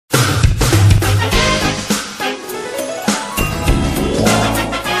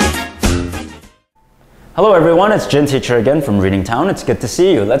Hello everyone, it's Jin Teacher again from Reading Town. It's good to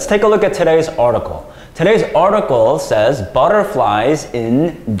see you. Let's take a look at today's article. Today's article says butterflies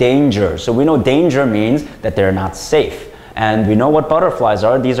in danger. So we know danger means that they're not safe. And we know what butterflies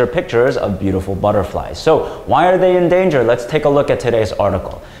are. These are pictures of beautiful butterflies. So why are they in danger? Let's take a look at today's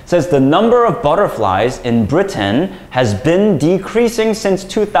article. It says the number of butterflies in Britain has been decreasing since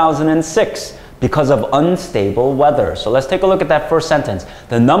 2006. Because of unstable weather. So let's take a look at that first sentence.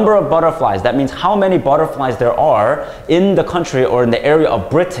 The number of butterflies, that means how many butterflies there are in the country or in the area of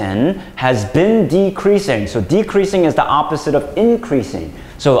Britain, has been decreasing. So decreasing is the opposite of increasing.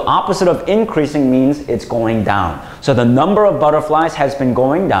 So opposite of increasing means it's going down. So the number of butterflies has been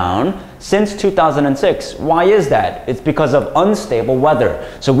going down since 2006. Why is that? It's because of unstable weather.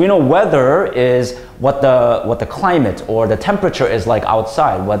 So we know weather is what the climate or the temperature is like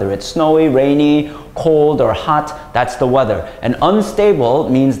outside, whether it's snowy, rainy, cold, or hot, that's the weather. And unstable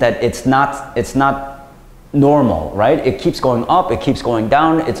means that it's not normal, right? It keeps going up, it keeps going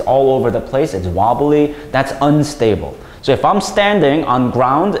down, it's all over the place, it's wobbly, that's unstable. So if I'm standing on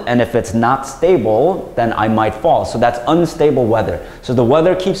ground and if it's not stable, then I might fall. So that's unstable weather. So the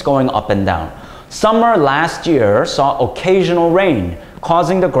weather keeps going up and down. Summer last year saw occasional rain,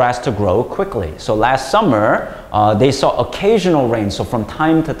 causing the grass to grow quickly. So last summer, they saw occasional rain, so from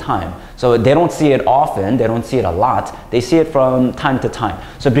time to time. So they don't see it often, they don't see it a lot, they see it from time to time.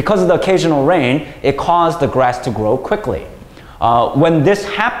 So because of the occasional rain, it caused the grass to grow quickly. When this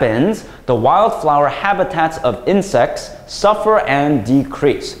happens, the wildflower habitats of insects suffer and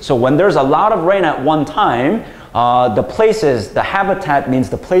decrease. So when there's a lot of rain at one time, the habitat means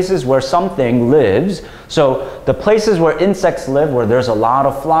the places where something lives. So the places where insects live, where there's a lot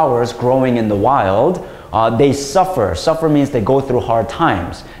of flowers growing in the wild, they suffer. Suffer means they go through hard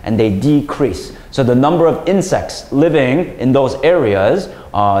times and they decrease. So the number of insects living in those areas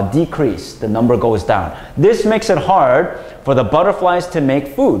decrease. The number goes down. This makes it hard for the butterflies to make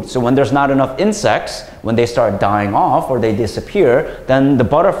food. So when there's not enough insects, when they start dying off or they disappear, then the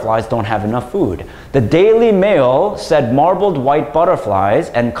butterflies don't have enough food. The Daily Mail said marbled white butterflies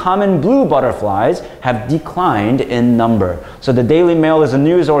and common blue butterflies have declined in number. So the Daily Mail is a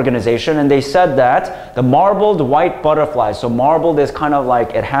news organization and they said that the marbled white butterflies, so marbled is kind of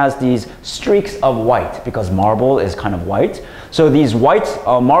like it has these streaks of white because marble is kind of white. So these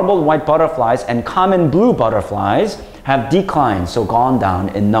marbled white butterflies and common blue butterflies have declined, so gone down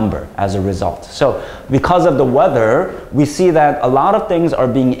in number as a result. So because of the weather, we see that a lot of things are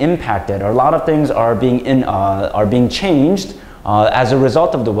being impacted, or a lot of things are being changed as a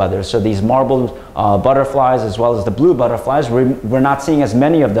result of the weather. So these marbled butterflies as well as the blue butterflies, we're not seeing as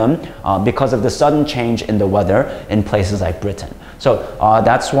many of them because of the sudden change in the weather in places like Britain. So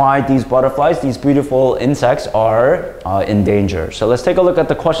that's why these butterflies, these beautiful insects, are in danger. So let's take a look at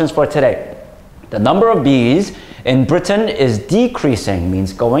the questions for today. The number of bees in Britain is decreasing,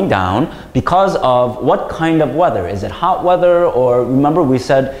 means going down, because of what kind of weather? Is it hot weather, or remember we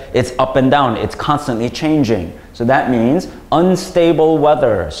said it's up and down, it's constantly changing. So that means unstable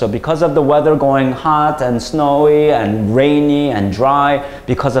weather. So because of the weather going hot and snowy and rainy and dry,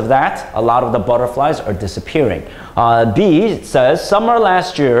 because of that, a lot of the butterflies are disappearing. B says, summer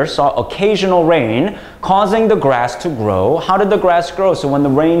last year saw occasional rain causing the grass to grow. How did the grass grow? So when the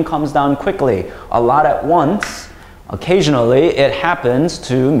rain comes down quickly, a lot at once, occasionally it happens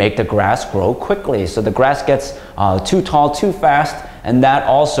to make the grass grow quickly. So the grass gets too tall too fast, and that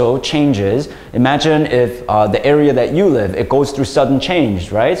also changes. Imagine if the area that you live, it goes through sudden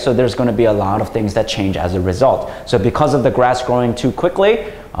change, right? So there's going to be a lot of things that change as a result. So because of the grass growing too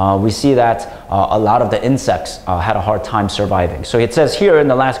quickly, we see that a lot of the insects had a hard time surviving. So it says here in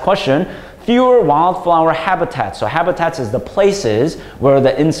the last question, fewer wildflower habitats. So habitats is the places where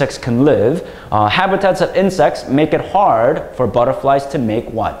the insects can live. Habitats of insects make it hard for butterflies to make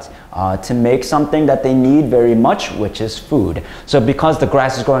what? To make something that they need very much, which is food. So because the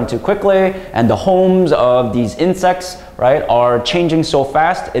grass is growing too quickly and the homes of these insects, right, are changing so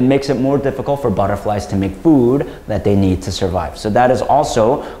fast, it makes it more difficult for butterflies to make food that they need to survive. So that is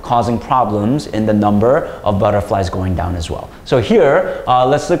also causing problems in the number of butterflies going down as well. So here,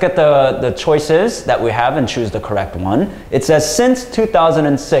 let's look at the choices that we have and choose the correct one. It says since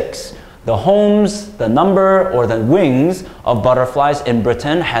 2006, the homes, the number, or the wings of butterflies in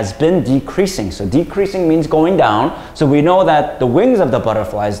Britain has been decreasing. So decreasing means going down. So we know that the wings of the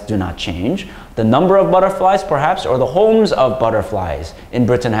butterflies do not change. The number of butterflies, perhaps, or the homes of butterflies in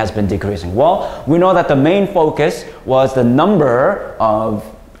Britain has been decreasing. Well, we know that the main focus was the number of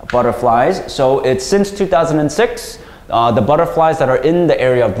butterflies. So it's since 2006, the butterflies that are in the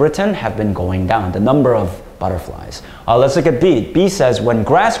area of Britain have been going down, the number of butterflies. Let's look at B. B says, when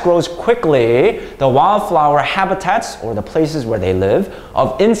grass grows quickly, the wildflower habitats, or the places where they live,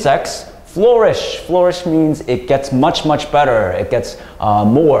 of insects flourish. Flourish means it gets much, much better. It gets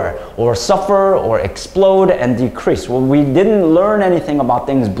more, or suffer, or explode and decrease. Well, we didn't learn anything about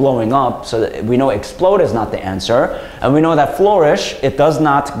things blowing up, so that we know explode is not the answer. And we know that flourish, it does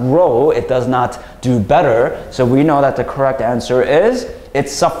not grow, it does not do better. So we know that the correct answer is it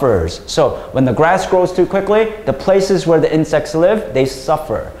suffers. So when the grass grows too quickly, the places where the insects live, they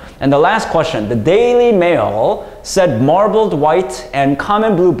suffer. And the last question, the Daily Mail said marbled white and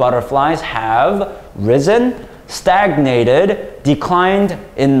common blue butterflies have risen, stagnated, declined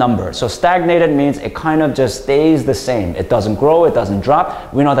in number. So stagnated means it kind of just stays the same. It doesn't grow, it doesn't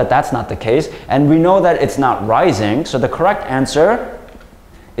drop. We know that that's not the case. And we know that it's not rising. So the correct answer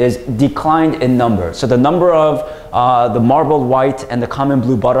is declined in number. So the number of the marbled white and the common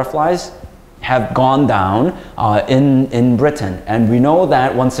blue butterflies have gone down in Britain. And we know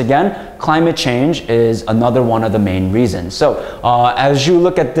that, once again, climate change is another one of the main reasons. So as you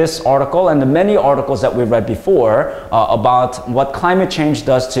look at this article and the many articles that we've read before about what climate change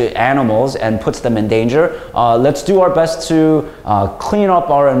does to animals and puts them in danger, let's do our best to clean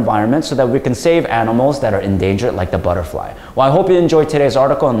up our environment so that we can save animals that are endangered, like the butterfly. Well, I hope you enjoyed today's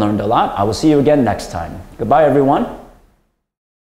article and learned a lot. I will see you again next time. Goodbye, everyone.